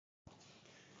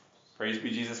Praise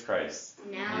be Jesus Christ.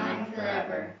 Now and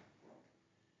forever.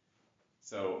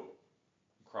 So,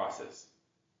 crosses.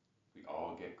 We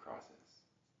all get crosses.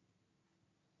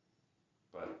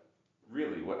 But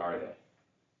really, what are they?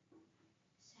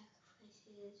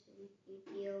 Sacrifices, and you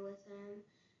deal with them,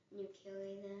 and you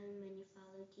carry them, and you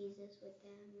follow Jesus with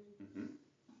them. Mm-hmm.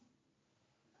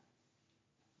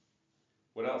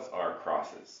 What else are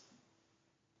crosses?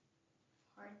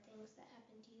 Hard things that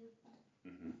happen to you.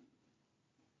 Mm-hmm.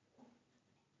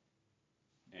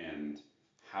 And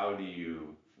how do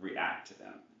you react to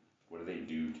them? What do they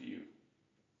do to you?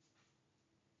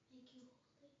 Make you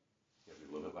holy. You have to be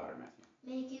a little bit louder, Matthew.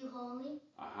 Make you holy.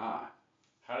 Aha.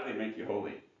 How do they make you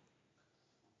holy?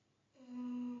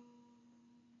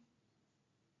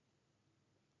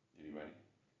 Anybody?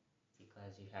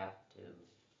 Because you have to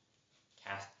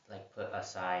put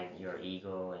aside your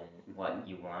ego and what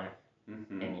you want,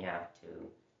 and you have to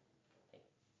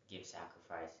give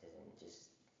sacrifices and just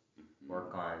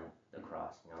work on the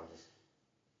cross,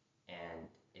 and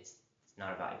it's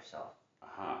not about yourself.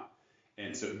 Aha.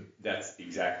 And so that's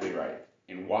exactly right.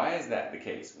 And why is that the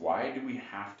case? Why do we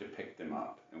have to pick them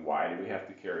up? And why do we have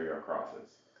to carry our crosses?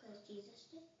 Because Jesus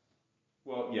did.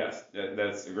 Well, yes,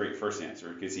 that's a great first answer,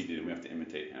 because he did. We have to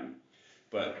imitate him.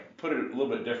 But put it a little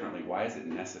bit differently, why is it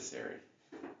necessary?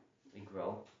 We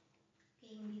grow.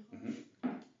 Being holy.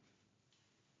 Mm-hmm.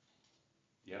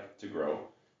 Yep, to grow.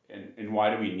 And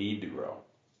why do we need to grow?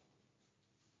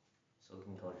 So we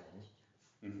can go to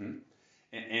heaven.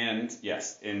 Mm-hmm. And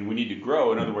yes, and we need to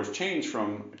grow, in other words, change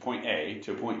from point A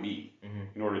to point B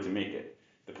in order to make it.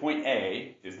 The point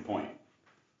A is the point.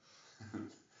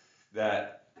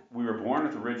 That we were born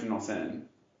with original sin,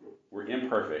 we're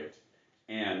imperfect,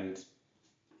 and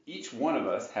each one of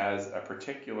us has a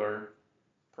particular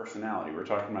personality. We're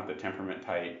talking about the temperament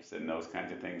types and those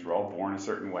kinds of things. We're all born a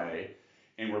certain way,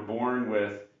 and we're born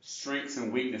with strengths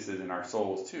and weaknesses in our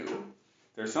souls too.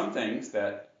 There's some things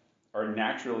that are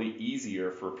naturally easier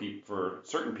for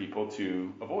certain people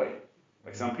to avoid.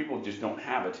 Like some people just don't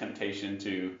have a temptation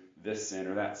to this sin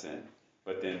or that sin,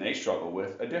 but then they struggle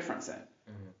with a different sin,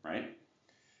 right?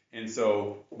 And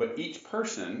so, but each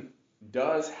person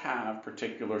does have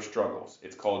particular struggles.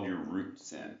 It's called your root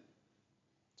sin.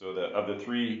 So of the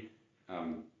three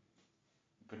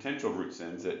potential root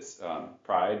sins, it's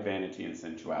pride, vanity, and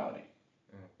sensuality.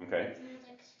 Okay?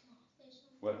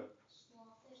 What?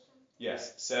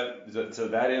 Yes, so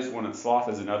that is one of sloth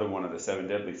is another one of the 7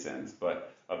 deadly sins.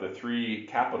 But of the 3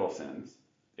 capital sins,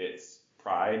 it's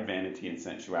pride, vanity, and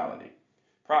sensuality.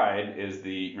 Pride is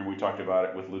remember we talked about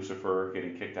it with Lucifer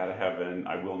getting kicked out of heaven.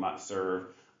 I will not serve.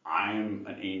 I'm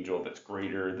an angel that's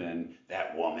greater than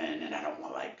that woman, and I don't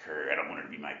want to like her. I don't want her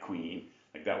to be my queen.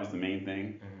 Like that was the main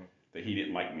thing, that he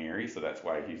didn't like Mary, so that's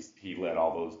why he led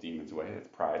all those demons away. That's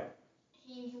pride.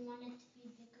 He wanted to be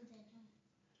bigger than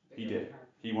him. He did.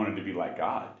 He wanted to be like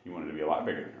God. He wanted to be a lot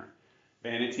bigger than her.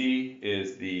 Vanity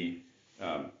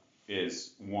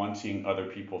is wanting other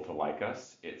people to like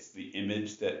us. It's the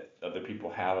image that other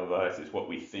people have of us. It's what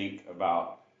we think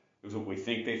about. It's what we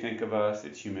think they think of us.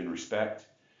 It's human respect.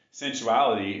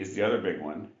 Sensuality is the other big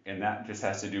one, and that just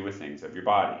has to do with things of your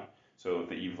body. So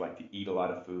that you like to eat a lot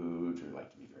of foods, or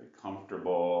like to be very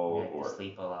comfortable, or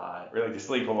sleep a lot. Or like to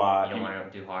sleep a lot. You don't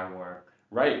want to do hard work.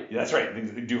 Right, that's right.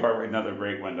 Do hard work. Another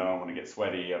great one. I don't want to get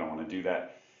sweaty. I don't want to do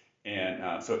that.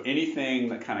 And so anything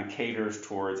that kind of caters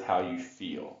towards how you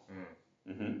feel.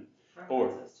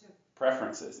 Preferences too.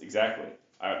 Preferences, exactly.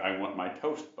 I want my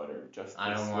toast butter just I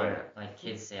don't this want way. like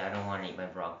kids say, I don't want to eat my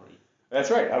broccoli. That's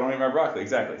right. I don't eat my broccoli.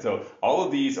 Exactly. So all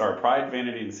of these are pride,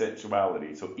 vanity, and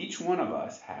sensuality. So each one of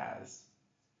us has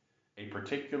a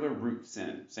particular root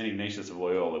sin. St. Ignatius of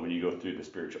Loyola, when you go through the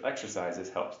spiritual exercises,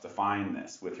 helps define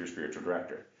this with your spiritual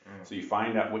director. So you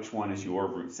find out which one is your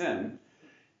root sin.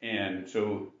 And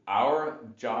so our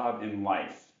job in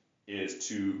life is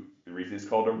the reason it's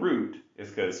called a root is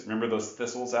because, remember those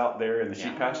thistles out there in the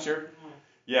sheep pasture?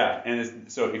 Yeah, and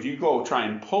so if you go try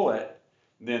and pull it,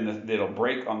 then it'll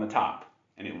break on the top,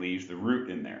 and it leaves the root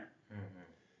in there.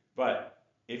 But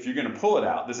if you're going to pull it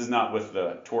out, this is not with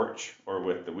the torch or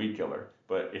with the weed killer,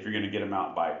 but if you're going to get them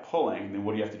out by pulling, then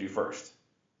what do you have to do first?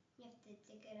 You have to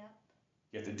dig it up.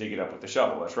 You have to dig it up with the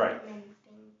shovel, that's right. And then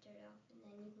bang the dirt off, and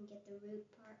then you can get the root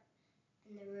part,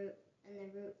 and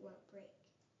the root won't break.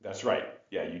 That's right.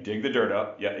 Yeah, you dig the dirt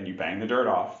up, and you bang the dirt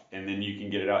off, and then you can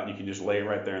get it out, and you can just lay it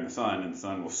right there in the sun, and the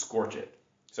sun will scorch it.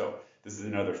 So this is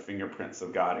another fingerprints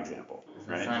of God example,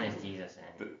 right? The sun is Jesus,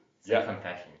 and it's yeah. a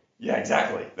confession. Yeah,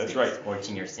 exactly. That's right.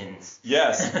 Scorching your sins.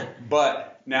 Yes,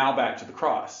 but now back to the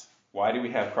cross. Why do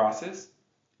we have crosses?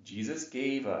 Jesus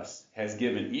has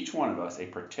given each one of us a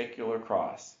particular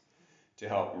cross to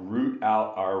help root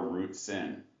out our root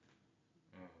sin.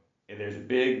 And there's a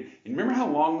big, and remember how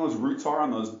long those roots are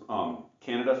on those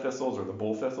Canada thistles or the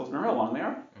bull thistles? Remember how long they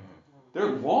are? They're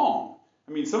long.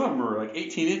 I mean, some of them are like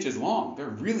 18 inches long. They're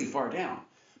really far down.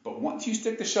 But once you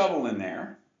stick the shovel in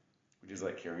there, which is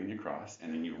like carrying your cross,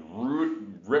 and then you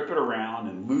rip it around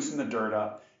and loosen the dirt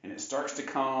up, and it starts to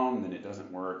come, then it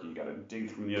doesn't work. You got to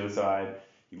dig from the other side.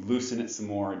 You loosen it some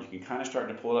more, and you can kind of start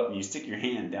to pull it up, and you stick your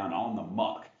hand down all in the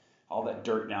muck, all that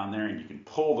dirt down there, and you can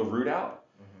pull the root out.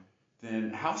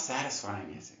 Then how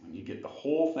satisfying is it when you get the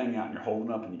whole thing out and you're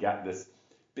holding up and you got this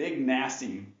big,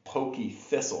 nasty, pokey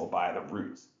thistle by the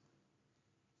roots?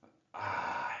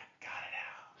 I got it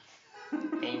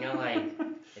out. And like,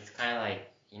 it's kind of like,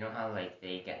 how like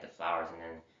they get the flowers and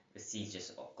then the seeds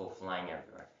just go flying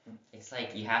everywhere. It's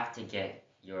like you have to get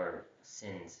your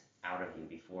sins out of you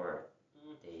before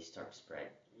they start to spread.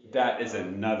 That is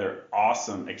another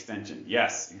awesome extension.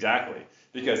 Yes, exactly.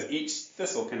 Because each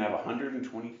thistle can have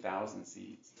 120,000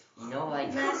 seeds.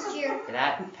 Like last year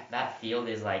that field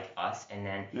is like us, and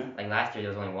then like last year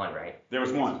there was only one, right? There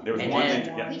was one. And one.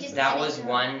 Then that was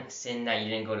one sin that you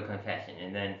didn't go to confession,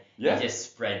 and then it just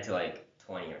spread to like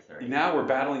 20 or 30. Now we're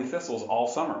battling thistles all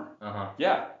summer. Uh-huh.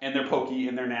 Yeah, and they're pokey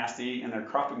and they're nasty and they're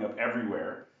cropping up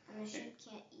everywhere. And the sheep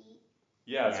can't eat.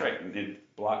 Yeah, that's right. And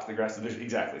it blocks the grass.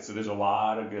 So there's a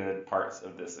lot of good parts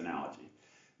of this analogy.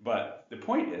 But the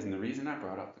point is, and the reason I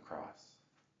brought up the cross,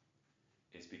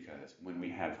 is because when we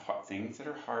have things that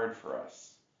are hard for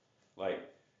us, like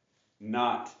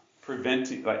not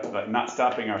preventing, like not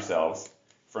stopping ourselves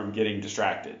from getting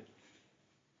distracted,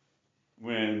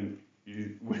 when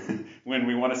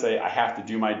we want to say, I have to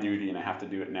do my duty and I have to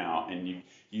do it now, and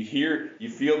you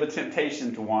feel the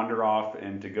temptation to wander off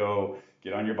and to go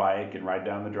get on your bike and ride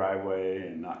down the driveway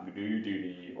and not do your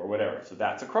duty or whatever. So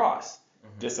that's a cross,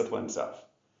 discipline stuff.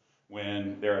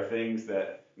 When there are things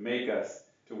that make us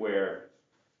to where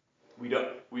we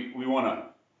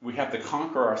have to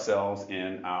conquer ourselves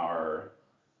in our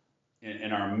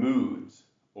moods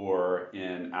or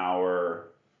in our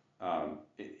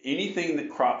anything that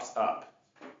crops up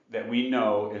that we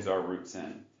know is our root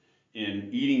sin, in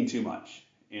eating too much,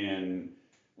 in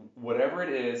whatever it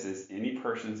is any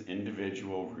person's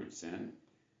individual root sin.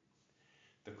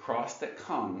 The cross that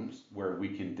comes where we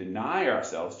can deny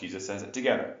ourselves, Jesus says it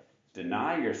together,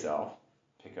 deny yourself,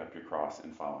 pick up your cross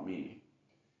and follow me,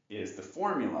 is the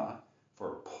formula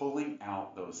for pulling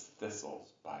out those thistles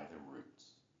by the roots.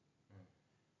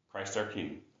 Christ our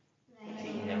King.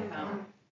 Kingdom come.